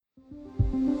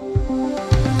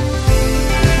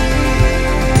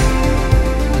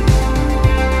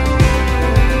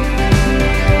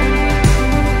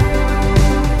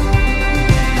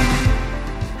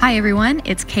Hi, everyone.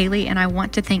 It's Kaylee, and I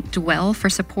want to thank Dwell for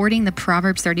supporting the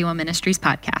Proverbs 31 Ministries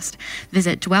podcast.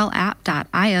 Visit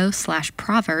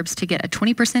dwellapp.io/proverbs to get a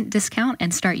 20% discount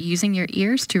and start using your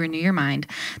ears to renew your mind.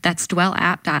 That's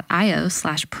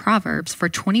dwellapp.io/proverbs for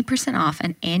 20% off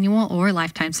an annual or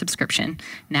lifetime subscription.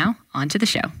 Now, on to the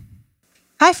show.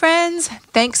 Hi, friends.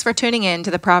 Thanks for tuning in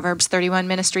to the Proverbs 31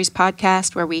 Ministries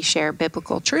podcast, where we share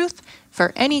biblical truth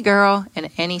for any girl in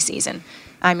any season.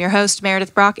 I'm your host,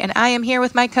 Meredith Brock, and I am here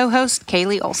with my co-host,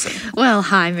 Kaylee Olson. Well,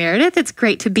 hi, Meredith. It's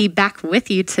great to be back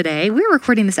with you today. We're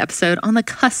recording this episode on the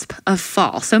cusp of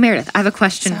fall. So, Meredith, I have a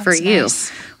question for you. Nice.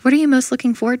 What are you most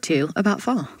looking forward to about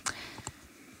fall?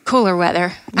 Cooler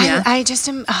weather. Yeah. I just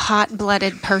am a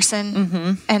hot-blooded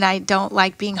person, and I don't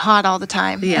like being hot all the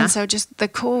time. Yeah. And so just the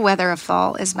cool weather of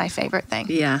fall is my favorite thing.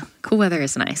 Yeah, cool weather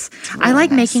is nice. Really I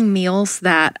like nice. making meals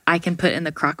that I can put in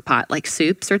the crock pot, like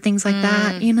soups or things like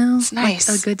that, you know? It's nice.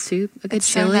 Like a good soup, a good It's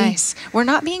chili. So nice. We're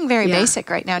not being very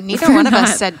basic right now. Neither We're one of not.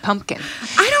 us said pumpkin.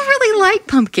 I don't really like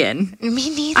pumpkin.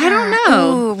 Me neither. I don't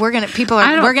know. Ooh, we're gonna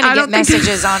get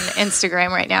messages on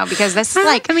Instagram right now because this is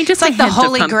like just it's like a the hint of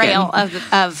holy pumpkin. grail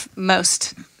of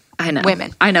most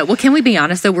women. I know. Well, can we be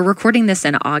honest though? We're recording this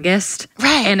in August,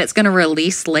 right? And it's going to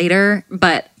release later,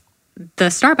 but the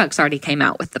Starbucks already came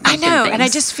out with the pumpkin I know, things. and I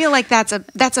just feel like that's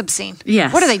obscene.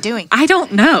 Yes. What are they doing? I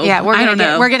don't know. Yeah,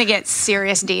 we're gonna get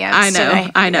serious DMs. I know.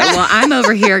 Today. I know. Well, I'm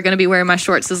over here going to be wearing my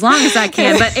shorts as long as I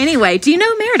can. But anyway, do you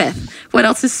know, Meredith, what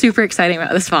else is super exciting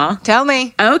about this fall? Tell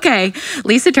me. Okay.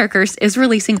 Lisa Turkers is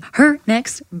releasing her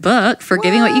next book,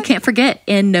 Forgiving What You Can't Forget,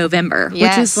 in November,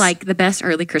 Yes. which is like the best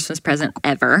early Christmas present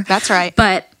ever. That's right.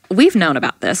 But we've known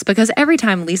about this because every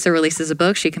time Lisa releases a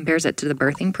book, she compares it to the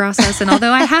birthing process. And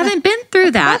although I haven't been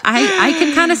through that, I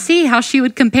can kind of see how she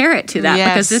would compare it to that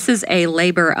because this is a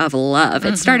labor of love.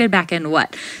 It started back in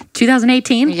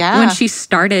 2018? Yeah. When she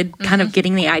started kind of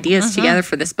getting the ideas together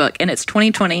for this book. And it's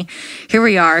 2020. Here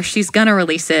we are. She's going to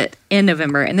release it in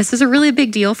November. And this is a really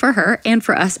big deal for her and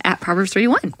for us at Proverbs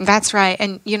 31. That's right.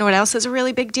 And you know what else is a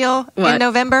really big deal in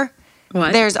November?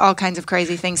 What? There's all kinds of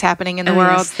crazy things happening in the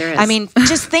world. Yes, there is. I mean,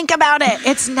 just think about it.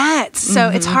 It's nuts. So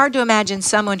it's hard to imagine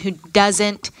someone who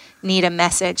doesn't need a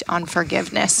message on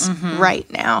forgiveness right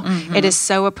now. It is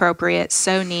so appropriate,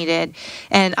 so needed.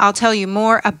 And I'll tell you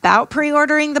more about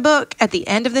pre-ordering the book at the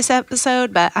end of this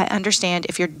episode, but I understand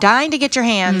if you're dying to get your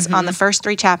hands on the first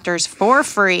 3 chapters for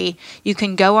free, you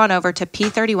can go on over to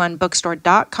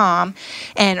p31bookstore.com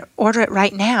and order it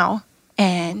right now,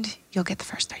 and you'll get the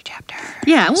first 3 chapters.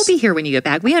 Yeah, and we'll be here when you get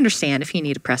back. We understand if you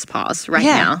need to press pause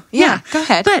now. Yeah, go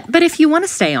ahead. But if you want to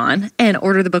stay on and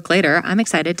order the book later, I'm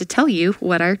excited to tell you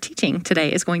what our teaching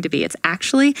today is going to be. It's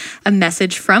actually a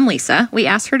message from Lisa. We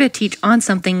asked her to teach on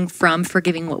something from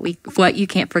Forgiving What You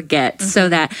Can't Forget so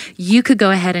that you could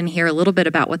go ahead and hear a little bit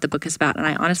about what the book is about. And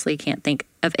I honestly can't think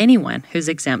of anyone who's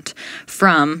exempt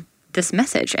from this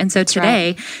message. And so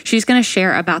today, she's going to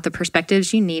share about the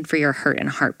perspectives you need for your hurt and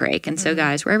heartbreak. And so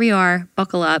guys, wherever you are,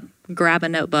 buckle up, grab a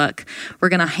notebook. We're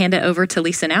going to hand it over to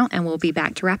Lisa now, and we'll be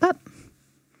back to wrap up.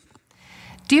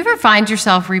 Do you ever find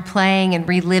yourself replaying and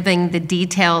reliving the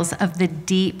details of the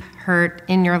deep hurt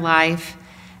in your life,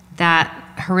 that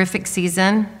horrific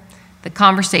season, the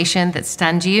conversation that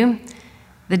stunned you,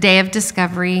 the day of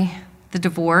discovery, the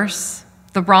divorce,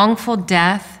 the wrongful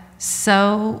death,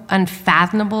 so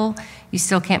unfathomable, you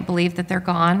still can't believe that they're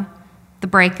gone. The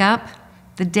breakup,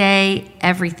 the day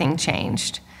everything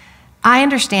changed. I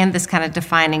understand this kind of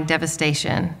defining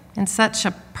devastation in such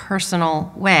a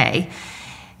personal way.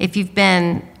 If you've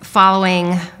been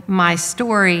following my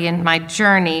story and my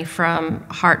journey from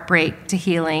heartbreak to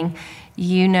healing,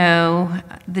 you know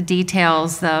the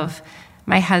details of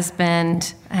my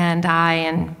husband and I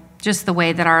and just the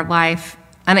way that our life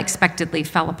unexpectedly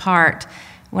fell apart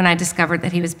when I discovered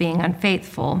that he was being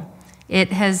unfaithful.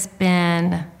 It has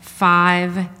been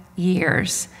 5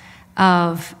 years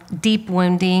of deep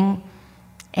wounding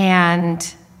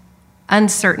and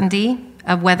uncertainty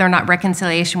of whether or not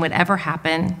reconciliation would ever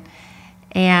happen,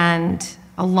 and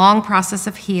a long process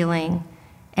of healing,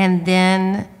 and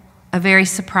then a very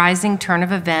surprising turn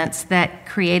of events that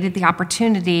created the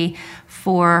opportunity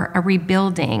for a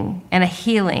rebuilding and a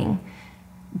healing.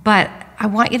 But I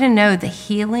want you to know the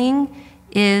healing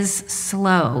is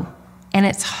slow, and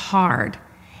it's hard,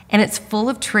 and it's full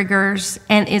of triggers,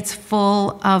 and it's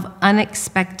full of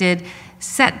unexpected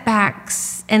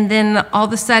setbacks, and then all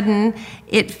of a sudden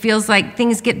it feels like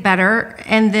things get better,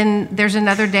 and then there's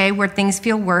another day where things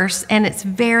feel worse, and it's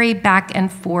very back and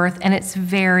forth, and it's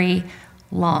very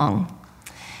long.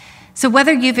 So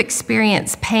whether you've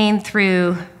experienced pain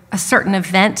through a certain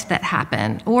event that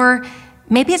happened, or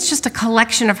maybe it's just a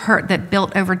collection of hurt that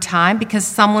built over time because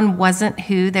someone wasn't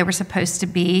who they were supposed to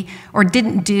be, or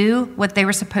didn't do what they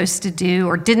were supposed to do,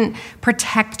 or didn't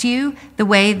protect you the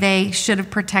way they should have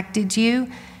protected you.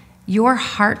 Your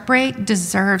heartbreak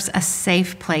deserves a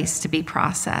safe place to be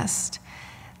processed.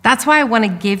 That's why I want to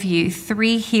give you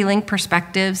 3 healing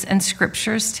perspectives and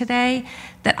scriptures today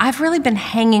that I've really been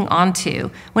hanging on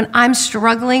to when I'm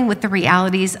struggling with the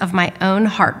realities of my own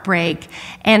heartbreak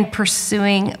and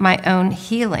pursuing my own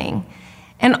healing.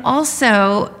 And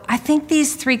also, I think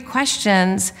these 3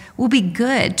 questions will be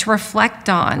good to reflect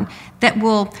on that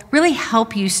will really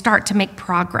help you start to make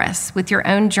progress with your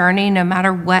own journey, no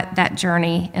matter what that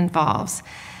journey involves.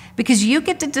 Because you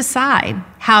get to decide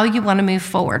how you want to move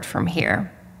forward from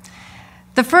here.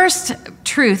 The first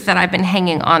truth that I've been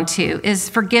hanging on to is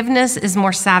forgiveness is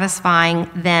more satisfying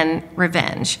than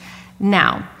revenge.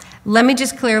 Now, let me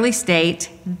just clearly state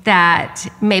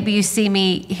that maybe you see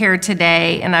me here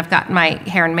today and I've got my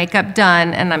hair and makeup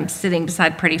done and I'm sitting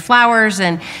beside pretty flowers,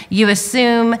 and you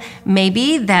assume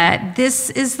maybe that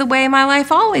this is the way my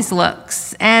life always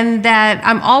looks and that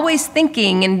I'm always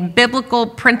thinking in biblical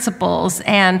principles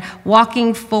and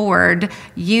walking forward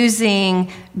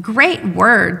using great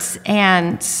words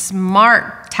and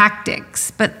smart tactics.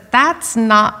 But that's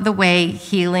not the way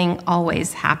healing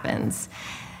always happens.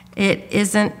 It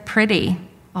isn't pretty.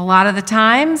 A lot of the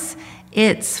times,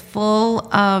 it's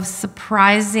full of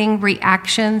surprising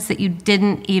reactions that you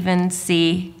didn't even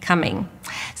see coming.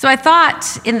 So I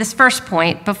thought in this first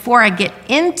point, before I get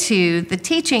into the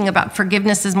teaching about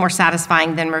forgiveness is more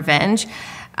satisfying than revenge,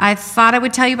 I thought I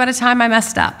would tell you about a time I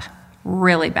messed up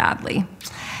really badly.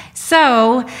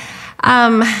 So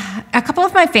a couple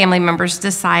of my family members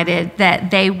decided that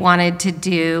they wanted to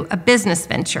do a business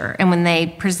venture. And when they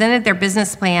presented their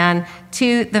business plan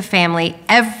to the family,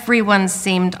 everyone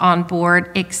seemed on board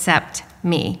except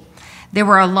me. There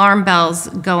were alarm bells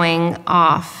going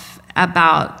off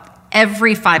about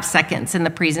every 5 seconds in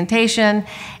the presentation.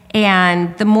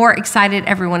 And the more excited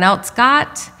everyone else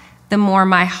got, the more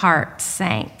my heart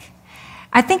sank.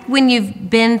 I think when you've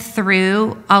been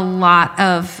through a lot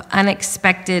of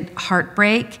unexpected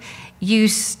heartbreak, you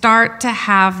start to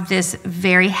have this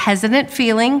very hesitant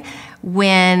feeling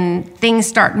when things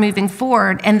start moving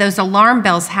forward and those alarm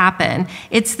bells happen.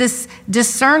 It's this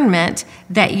discernment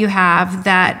that you have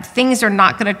that things are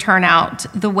not going to turn out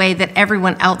the way that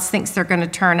everyone else thinks they're going to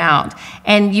turn out.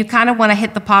 And you kind of want to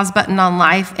hit the pause button on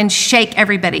life and shake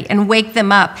everybody and wake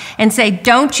them up and say,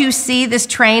 don't you see this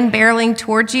train barreling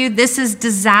towards you? This is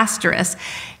disastrous.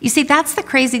 You see, that's the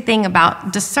crazy thing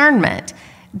about discernment.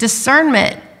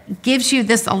 Discernment gives you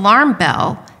this alarm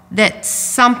bell that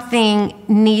something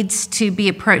needs to be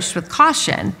approached with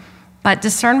caution, but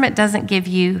discernment doesn't give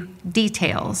you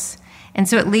details. And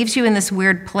so it leaves you in this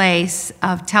weird place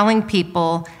of telling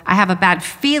people, I have a bad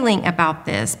feeling about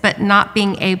this, but not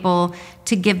being able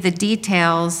to give the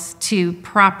details to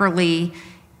properly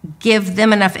give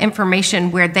them enough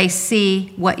information where they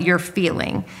see what you're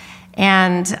feeling.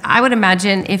 And I would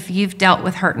imagine if you've dealt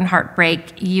with hurt and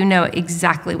heartbreak, you know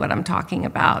exactly what I'm talking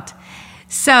about.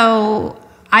 So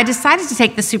I decided to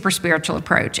take the super spiritual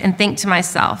approach and think to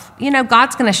myself,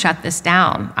 God's going to shut this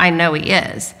down. I know he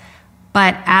is.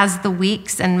 But as the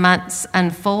weeks and months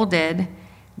unfolded,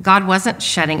 God wasn't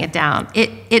shutting it down.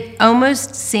 It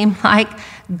almost seemed like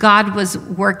God was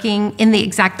working in the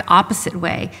exact opposite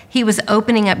way. He was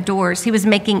opening up doors. He was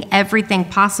making everything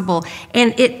possible.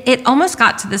 And it almost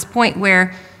got to this point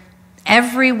where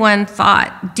everyone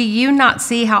thought, do you not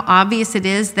see how obvious it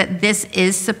is that this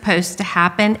is supposed to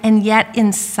happen? And yet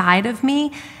inside of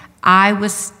me, I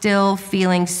was still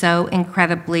feeling so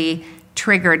incredibly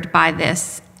triggered by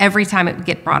this every time it would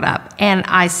get brought up. And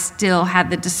I still had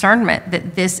the discernment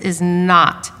that this is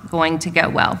not going to go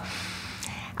well.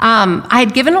 I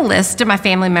had given a list to my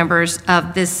family members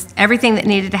of everything that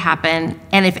needed to happen.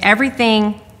 And if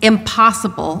everything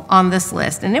impossible on this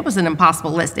list, and it was an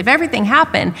impossible list, if everything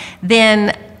happened,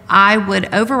 then I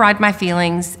would override my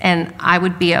feelings and I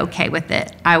would be okay with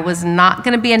it. I was not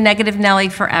going to be a negative Nelly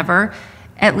forever,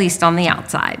 at least on the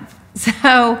outside.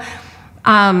 So,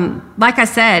 like I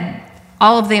said,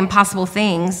 all of the impossible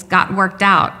things got worked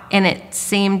out, and it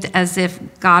seemed as if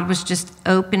God was just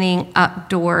opening up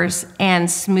doors and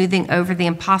smoothing over the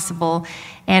impossible.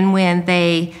 And when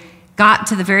they got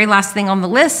to the very last thing on the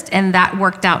list and that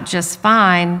worked out just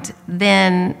fine,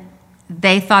 then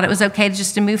they thought it was okay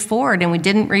just to move forward, and we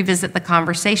didn't revisit the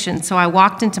conversation. So I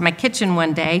walked into my kitchen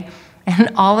one day, and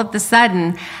all of a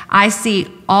sudden, I see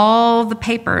all the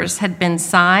papers had been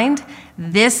signed.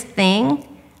 This thing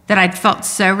that I'd felt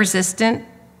so resistant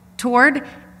toward,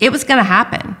 it was going to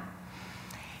happen.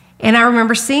 And I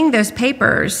remember seeing those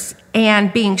papers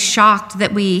and being shocked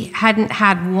that we hadn't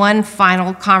had one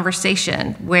final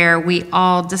conversation where we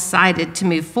all decided to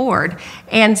move forward.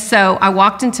 And so I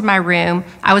walked into my room.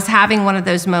 I was having one of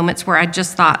those moments where I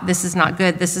just thought, this is not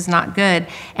good, this is not good.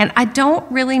 And I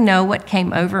don't really know what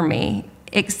came over me,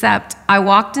 except I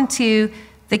walked into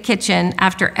the kitchen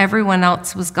after everyone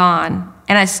else was gone.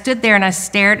 And I stood there and I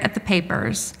stared at the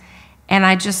papers. And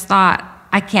I just thought,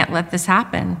 I can't let this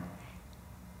happen.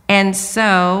 And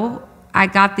so I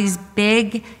got these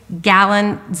big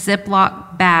gallon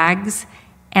Ziploc bags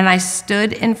and I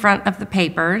stood in front of the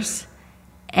papers,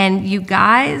 and you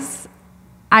guys,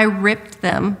 I ripped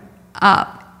them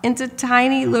up into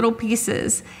tiny little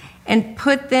pieces and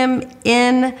put them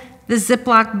in the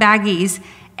Ziploc baggies.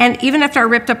 And even after I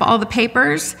ripped up all the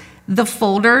papers, the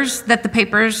folders that the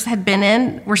papers had been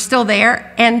in were still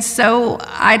there. And so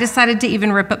I decided to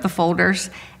even rip up the folders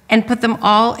and put them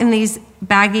all in these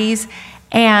baggies.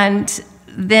 And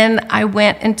then I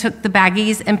went and took the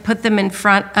baggies and put them in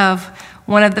front of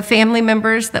one of the family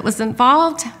members that was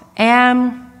involved.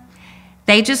 And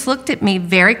they just looked at me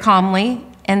very calmly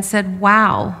and said,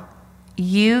 wow,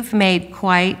 you've made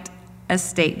quite a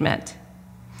statement.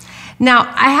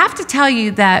 Now, I have to tell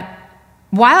you that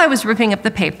while I was ripping up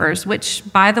the papers, which,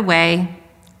 by the way,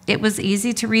 it was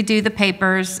easy to redo the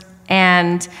papers,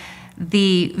 and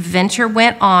the venture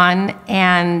went on,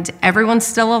 and everyone's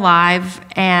still alive.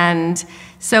 And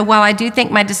so while I do think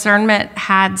my discernment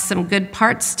had some good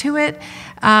parts to it,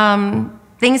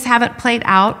 things haven't played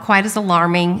out quite as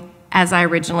alarming as I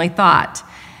originally thought.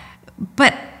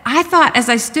 But I thought, as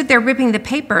I stood there ripping the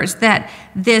papers, that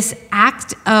this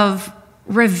act of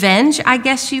revenge, I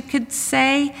guess you could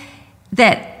say,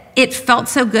 that it felt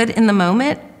so good in the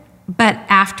moment, but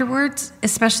afterwards,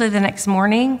 especially the next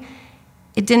morning,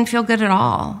 it didn't feel good at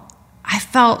all. I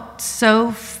felt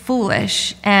so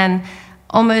foolish and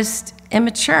almost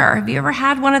immature. Have you ever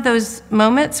had one of those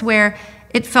moments where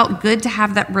it felt good to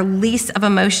have that release of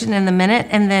emotion in the minute,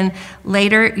 and then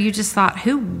later you just thought,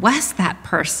 who was that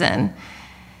person?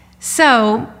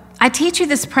 So I teach you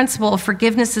this principle: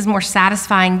 forgiveness is more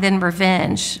satisfying than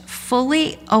revenge,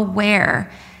 fully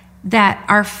aware that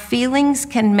our feelings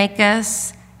can make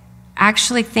us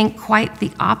actually think quite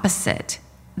the opposite,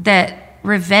 that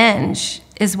revenge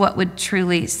is what would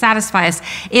truly satisfy us.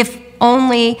 If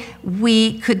only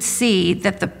we could see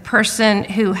that the person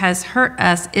who has hurt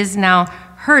us is now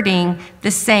hurting the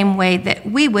same way that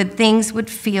we would, things would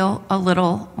feel a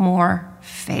little more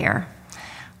fair.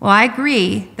 Well, I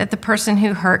agree that the person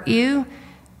who hurt you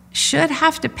should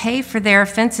have to pay for their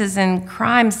offenses and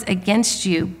crimes against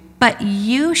you, but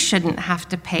you shouldn't have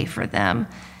to pay for them.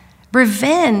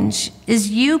 Revenge is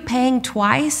you paying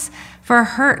twice for a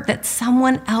hurt that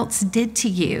someone else did to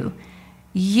you.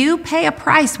 You pay a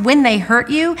price when they hurt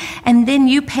you, and then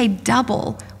you pay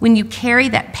double when you carry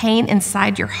that pain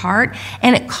inside your heart,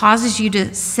 and it causes you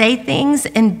to say things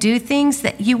and do things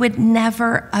that you would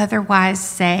never otherwise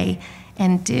say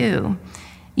and do.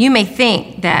 You may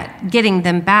think that getting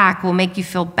them back will make you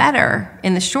feel better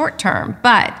in the short term,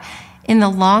 but in the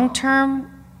long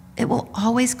term, it will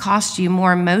always cost you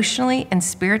more emotionally and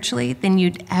spiritually than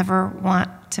you'd ever want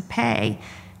to pay.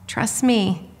 Trust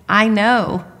me, I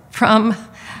know from,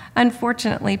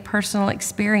 unfortunately, personal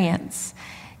experience.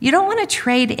 You don't want to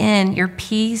trade in your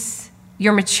peace,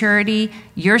 your maturity,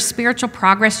 your spiritual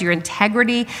progress, your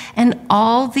integrity, and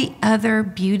all the other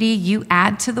beauty you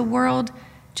add to the world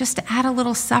just to add a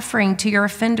little suffering to your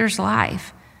offender's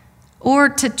life or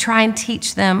to try and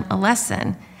teach them a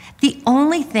lesson. The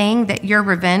only thing that your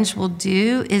revenge will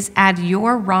do is add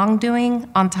your wrongdoing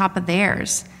on top of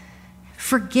theirs.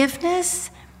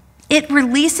 Forgiveness, it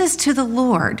releases to the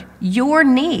Lord your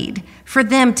need for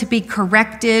them to be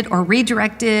corrected or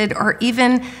redirected or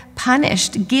even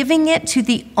punished, giving it to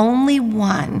the only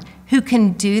one who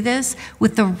can do this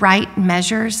with the right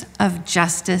measures of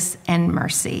justice and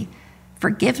mercy.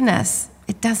 Forgiveness,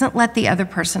 it doesn't let the other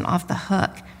person off the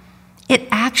hook. It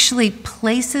actually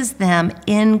places them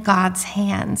in God's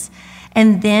hands.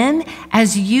 And then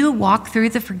as you walk through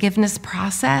the forgiveness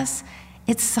process,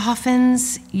 it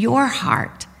softens your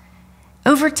heart.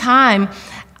 Over time,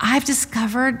 I've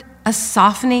discovered a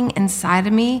softening inside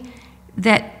of me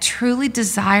that truly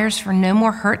desires for no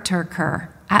more hurt to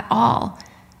occur at all.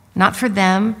 Not for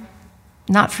them,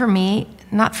 not for me,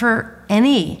 not for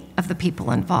any of the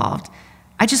people involved.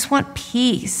 I just want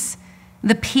peace.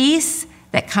 The peace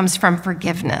that comes from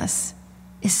forgiveness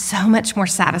is so much more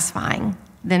satisfying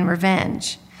than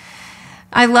revenge.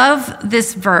 I love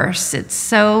this verse. It's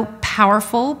so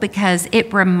powerful because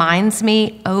it reminds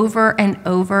me over and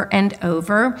over and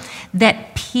over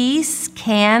that peace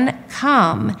can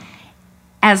come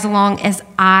as long as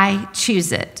I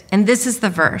choose it. And this is the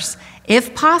verse.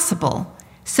 If possible,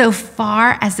 so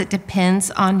far as it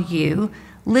depends on you,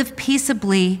 live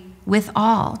peaceably with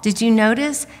all. Did you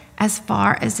notice? As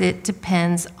far as it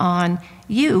depends on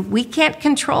you. We can't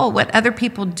control what other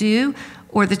people do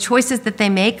or the choices that they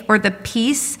make or the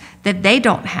peace that they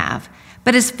don't have.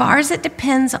 But as far as it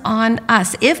depends on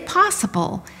us, if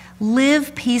possible,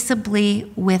 live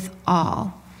peaceably with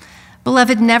all.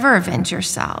 Beloved, never avenge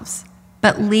yourselves,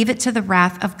 but leave it to the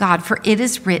wrath of God. For it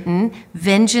is written,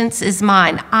 vengeance is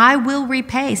mine. I will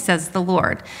repay, says the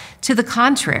Lord. To the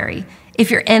contrary, if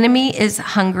your enemy is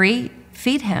hungry,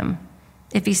 feed him.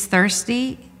 If he's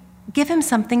thirsty, give him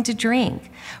something to drink.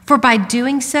 For by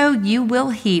doing so, you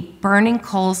will heap burning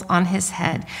coals on his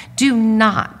head. Do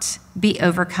not be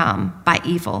overcome by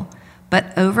evil,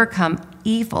 but overcome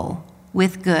evil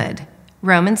with good.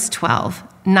 Romans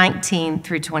 12:19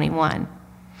 through 21.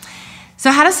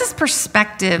 So how does this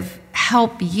perspective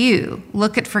help you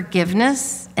look at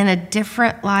forgiveness in a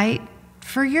different light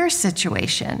for your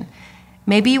situation?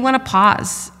 Maybe you want to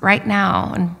pause right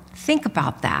now and think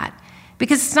about that.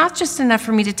 Because it's not just enough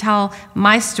for me to tell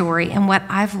my story and what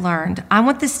I've learned. I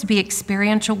want this to be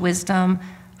experiential wisdom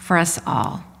for us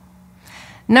all.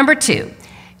 Number 2,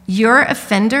 your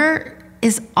offender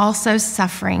is also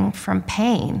suffering from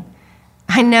pain.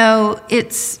 I know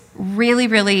it's really,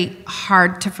 really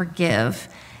hard to forgive,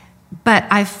 but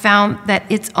I've found that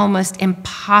it's almost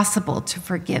impossible to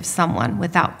forgive someone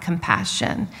without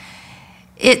compassion.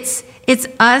 It's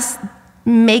us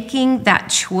making that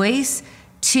choice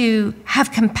to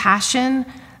have compassion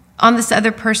on this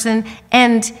other person.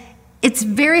 And it's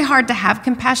very hard to have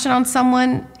compassion on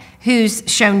someone who's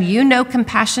shown you no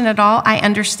compassion at all. I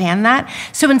understand that.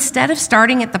 So instead of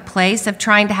starting at the place of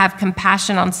trying to have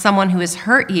compassion on someone who has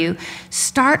hurt you,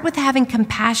 start with having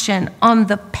compassion on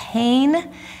the pain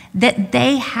that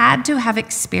they had to have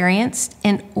experienced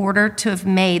in order to have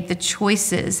made the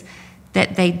choices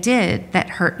that they did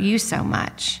that hurt you so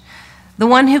much. The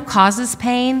one who causes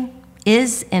pain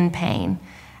is in pain.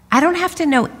 I don't have to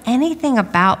know anything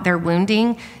about their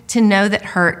wounding to know that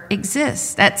hurt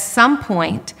exists. At some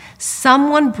point,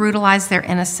 someone brutalized their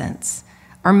innocence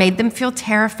or made them feel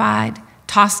terrified,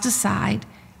 tossed aside,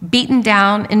 beaten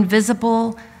down,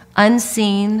 invisible,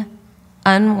 unseen,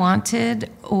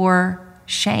 unwanted, or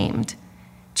shamed.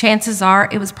 Chances are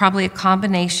it was probably a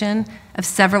combination of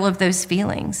several of those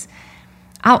feelings.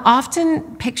 I'll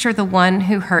often picture the one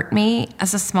who hurt me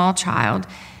as a small child,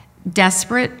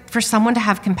 desperate for someone to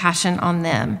have compassion on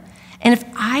them. And if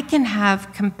I can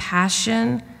have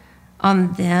compassion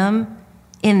on them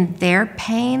in their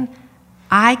pain,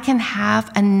 I can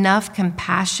have enough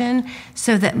compassion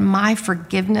so that my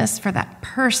forgiveness for that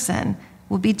person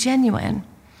will be genuine.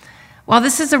 While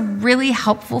this is a really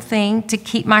helpful thing to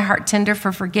keep my heart tender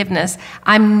for forgiveness,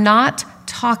 I'm not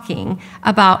talking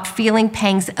about feeling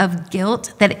pangs of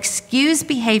guilt that excuse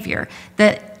behavior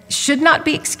that should not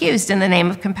be excused in the name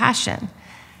of compassion.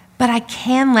 But I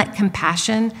can let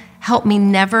compassion help me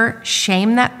never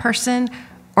shame that person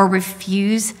or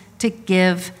refuse to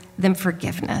give them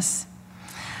forgiveness.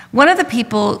 One of the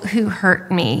people who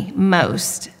hurt me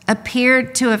most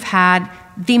appeared to have had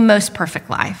the most perfect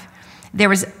life. There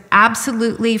was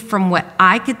absolutely, from what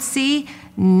I could see,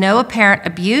 no apparent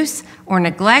abuse or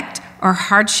neglect or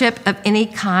hardship of any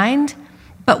kind.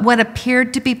 But what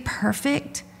appeared to be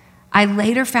perfect, I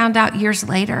later found out years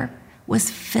later,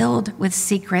 was filled with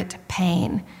secret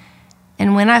pain.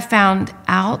 And when I found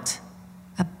out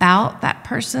about that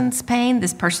person's pain,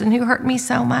 this person who hurt me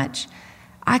so much,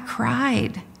 I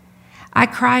cried. I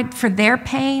cried for their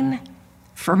pain,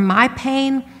 for my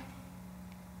pain,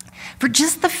 for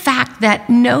just the fact that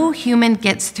no human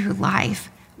gets through life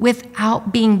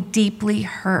without being deeply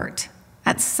hurt.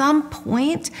 At some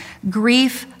point,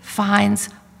 grief finds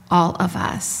all of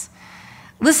us.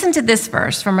 Listen to this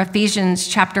verse from Ephesians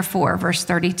chapter 4, verse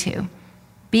 32.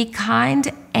 Be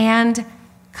kind and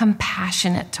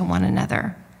compassionate to one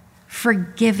another,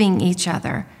 forgiving each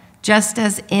other, just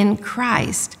as in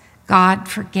Christ God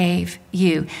forgave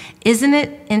you. Isn't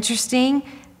it interesting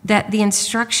that the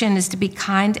instruction is to be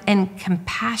kind and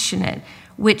compassionate,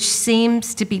 which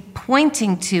seems to be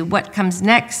pointing to what comes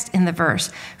next in the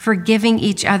verse, forgiving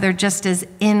each other just as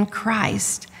in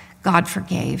Christ God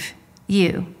forgave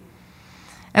you.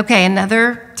 Okay,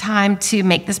 another time to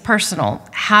make this personal.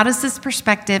 How does this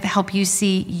perspective help you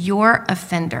see your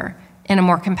offender in a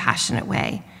more compassionate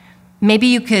way? Maybe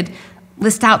you could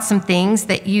list out some things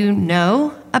that you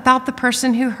know about the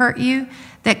person who hurt you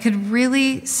that could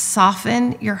really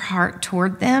soften your heart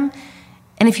toward them.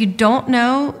 And if you don't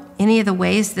know any of the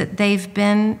ways that they've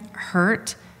been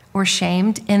hurt, or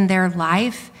shamed in their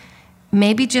life,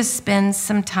 maybe just spend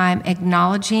some time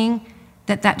acknowledging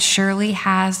that surely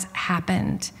has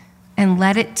happened, and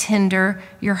let it tender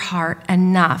your heart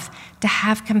enough to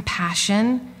have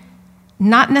compassion,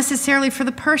 not necessarily for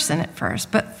the person at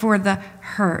first, but for the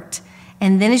hurt.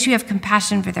 And then as you have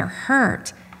compassion for their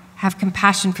hurt, have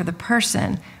compassion for the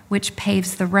person, which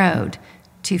paves the road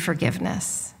to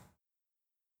forgiveness.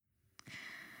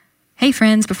 Hey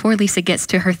friends, before Lisa gets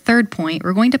to her third point,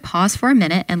 we're going to pause for a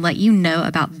minute and let you know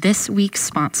about this week's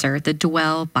sponsor, the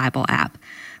Dwell Bible app.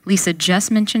 Lisa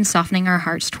just mentioned softening our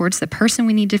hearts towards the person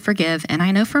we need to forgive, and I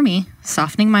know for me,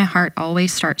 softening my heart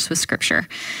always starts with Scripture.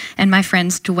 And my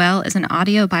friends, Dwell is an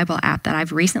audio Bible app that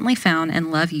I've recently found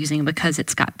and love using because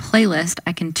it's got playlists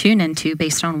I can tune into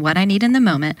based on what I need in the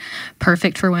moment,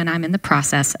 perfect for when I'm in the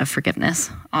process of forgiveness.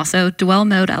 Also, Dwell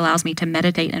mode allows me to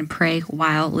meditate and pray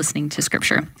while listening to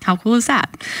Scripture. How cool is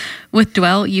that? With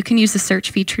Dwell, you can use the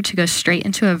search feature to go straight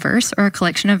into a verse or a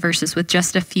collection of verses with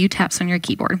just a few taps on your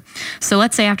keyboard. So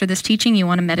let's say after this teaching, you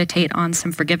want to meditate on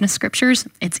some forgiveness scriptures.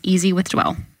 It's easy with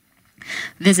Dwell.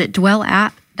 Visit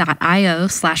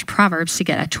dwellapp.io/proverbs to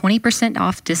get a 20%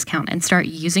 off discount and start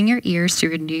using your ears to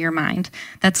renew your mind.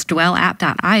 That's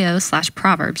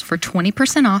dwellapp.io/proverbs for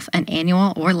 20% off an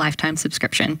annual or lifetime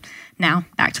subscription. Now,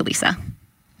 back to Lisa.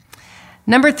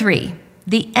 Number 3,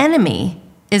 the enemy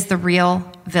is the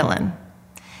real villain.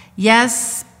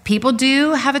 Yes, people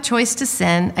do have a choice to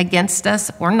sin against us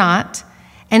or not.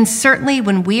 And certainly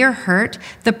when we are hurt,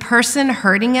 the person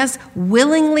hurting us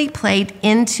willingly played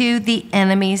into the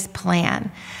enemy's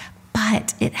plan.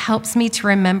 But it helps me to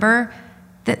remember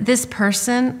that this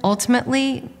person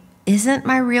ultimately isn't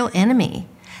my real enemy.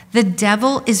 The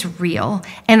devil is real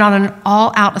and on an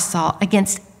all-out assault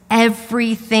against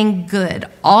everything good,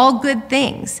 all good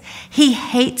things. He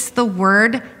hates the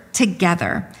word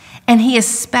together. And he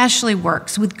especially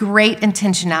works with great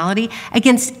intentionality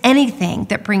against anything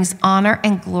that brings honor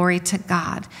and glory to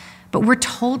God. But we're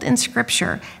told in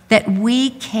Scripture that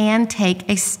we can take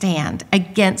a stand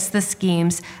against the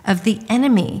schemes of the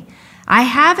enemy. I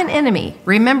have an enemy,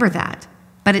 remember that,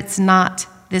 but it's not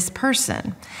this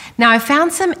person. Now, I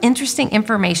found some interesting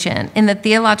information in the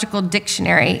Theological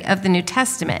Dictionary of the New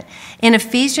Testament. In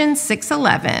Ephesians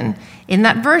 6:11, in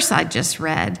that verse I just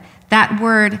read, that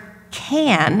word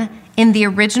can in the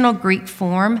original Greek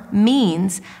form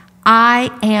means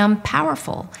I am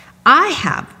powerful. I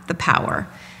have the power.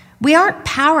 We aren't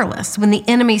powerless when the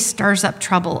enemy stirs up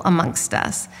trouble amongst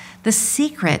us. The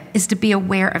secret is to be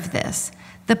aware of this.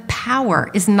 The power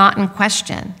is not in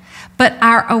question, but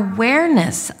our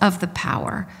awareness of the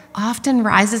power often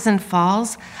rises and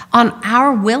falls on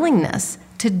our willingness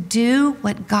to do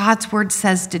what God's word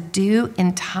says to do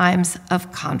in times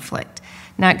of conflict.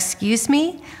 Now, excuse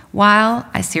me while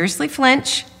I seriously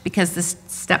flinch because this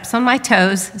steps on my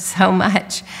toes so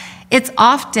much. It's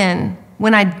often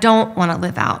when I don't want to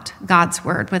live out God's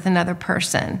word with another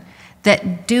person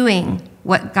that doing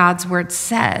what God's word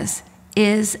says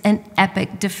is an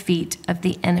epic defeat of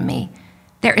the enemy.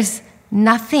 There is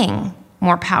nothing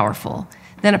more powerful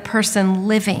than a person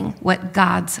living what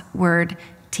God's word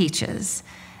teaches.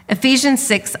 Ephesians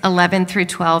 6:11 through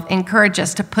 12 encourage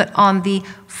us to put on the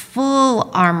full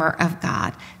armor of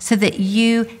God so that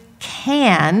you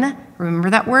can, remember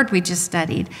that word we just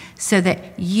studied, so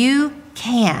that you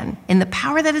can, in the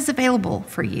power that is available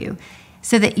for you,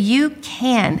 so that you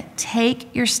can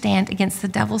take your stand against the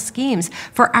devil's schemes.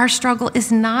 For our struggle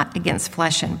is not against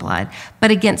flesh and blood,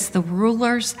 but against the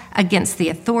rulers, against the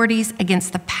authorities,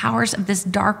 against the powers of this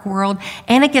dark world,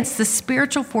 and against the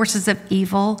spiritual forces of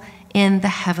evil in the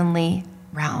heavenly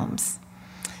realms.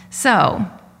 So,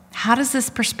 how does this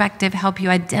perspective help you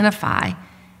identify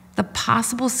the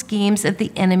possible schemes of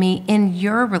the enemy in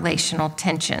your relational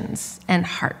tensions and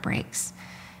heartbreaks?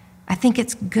 I think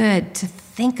it's good to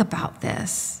think about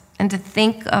this and to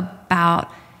think about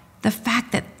the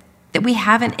fact that we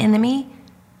have an enemy,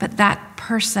 but that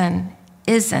person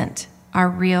isn't our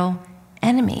real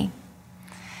enemy.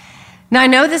 Now, I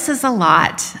know this is a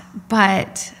lot,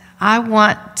 but I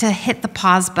want to hit the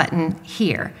pause button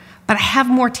here, but I have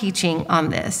more teaching on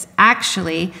this.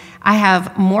 Actually, I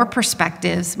have more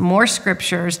perspectives, more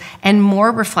scriptures, and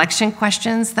more reflection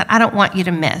questions that I don't want you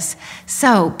to miss.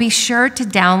 So be sure to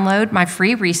download my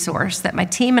free resource that my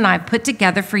team and I put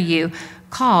together for you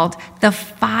called The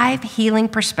 5 Healing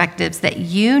Perspectives That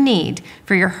You Need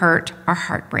for Your Hurt or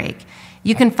Heartbreak.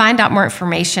 You can find out more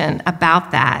information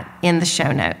about that in the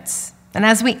show notes. And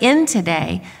as we end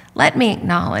today, let me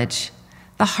acknowledge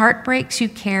the heartbreaks you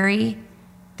carry,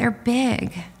 they're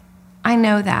big. I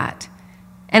know that.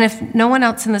 And if no one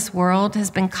else in this world has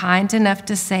been kind enough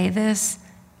to say this,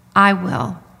 I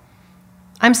will.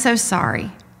 I'm so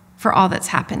sorry for all that's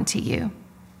happened to you.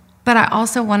 But I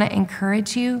also want to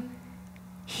encourage you,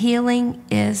 healing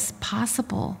is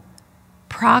possible.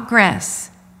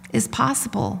 Progress is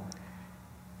possible.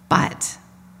 But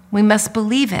we must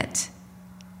believe it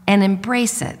and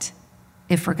embrace it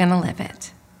if we're going to live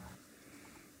it.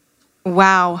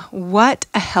 Wow, what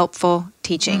a helpful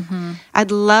teaching. I'd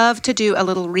love to do a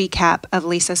little recap of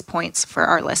Lisa's points for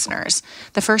our listeners.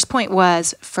 The first point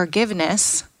was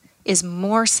forgiveness is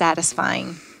more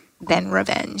satisfying than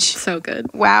revenge. So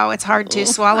good. Wow, it's hard to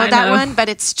swallow that one, but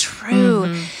it's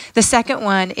true. The second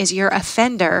one is your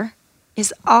offender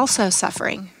is also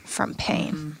suffering from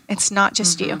pain. It's not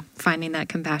just you. Finding that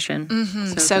compassion.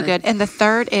 So good. And the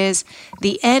third is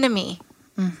the enemy,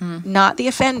 not the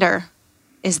offender,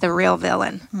 is the real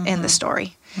villain in the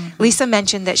story. Lisa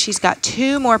mentioned that she's got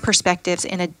 2 more perspectives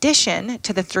in addition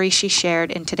to the 3 she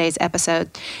shared in today's episode,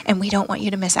 and we don't want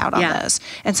you to miss out on those.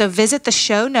 And so visit the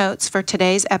show notes for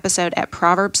today's episode at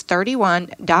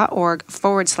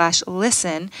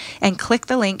proverbs31.org/listen and click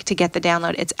the link to get the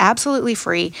download. It's absolutely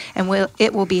free, and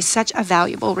it will be such a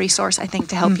valuable resource, I think,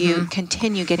 to help you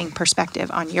continue getting perspective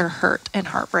on your hurt and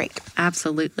heartbreak.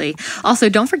 Absolutely. Also,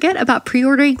 don't forget about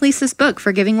pre-ordering Lisa's book,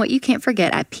 Forgiving What You Can't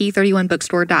Forget, at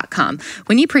p31bookstore.com.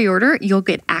 When you pre-order, you'll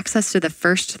get access to the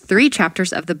first 3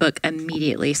 chapters of the book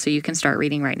immediately, so you can start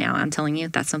reading right now. I'm telling you,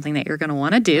 that's something that you're going to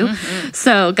want to do.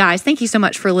 So, guys, thank you so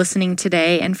much for listening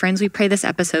today. And friends, we pray this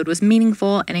episode was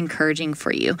meaningful and encouraging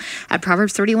for you. At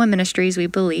Proverbs 31 Ministries, we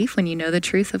believe when you know the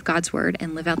truth of God's word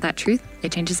and live out that truth,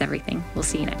 it changes everything. We'll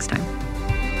see you next time.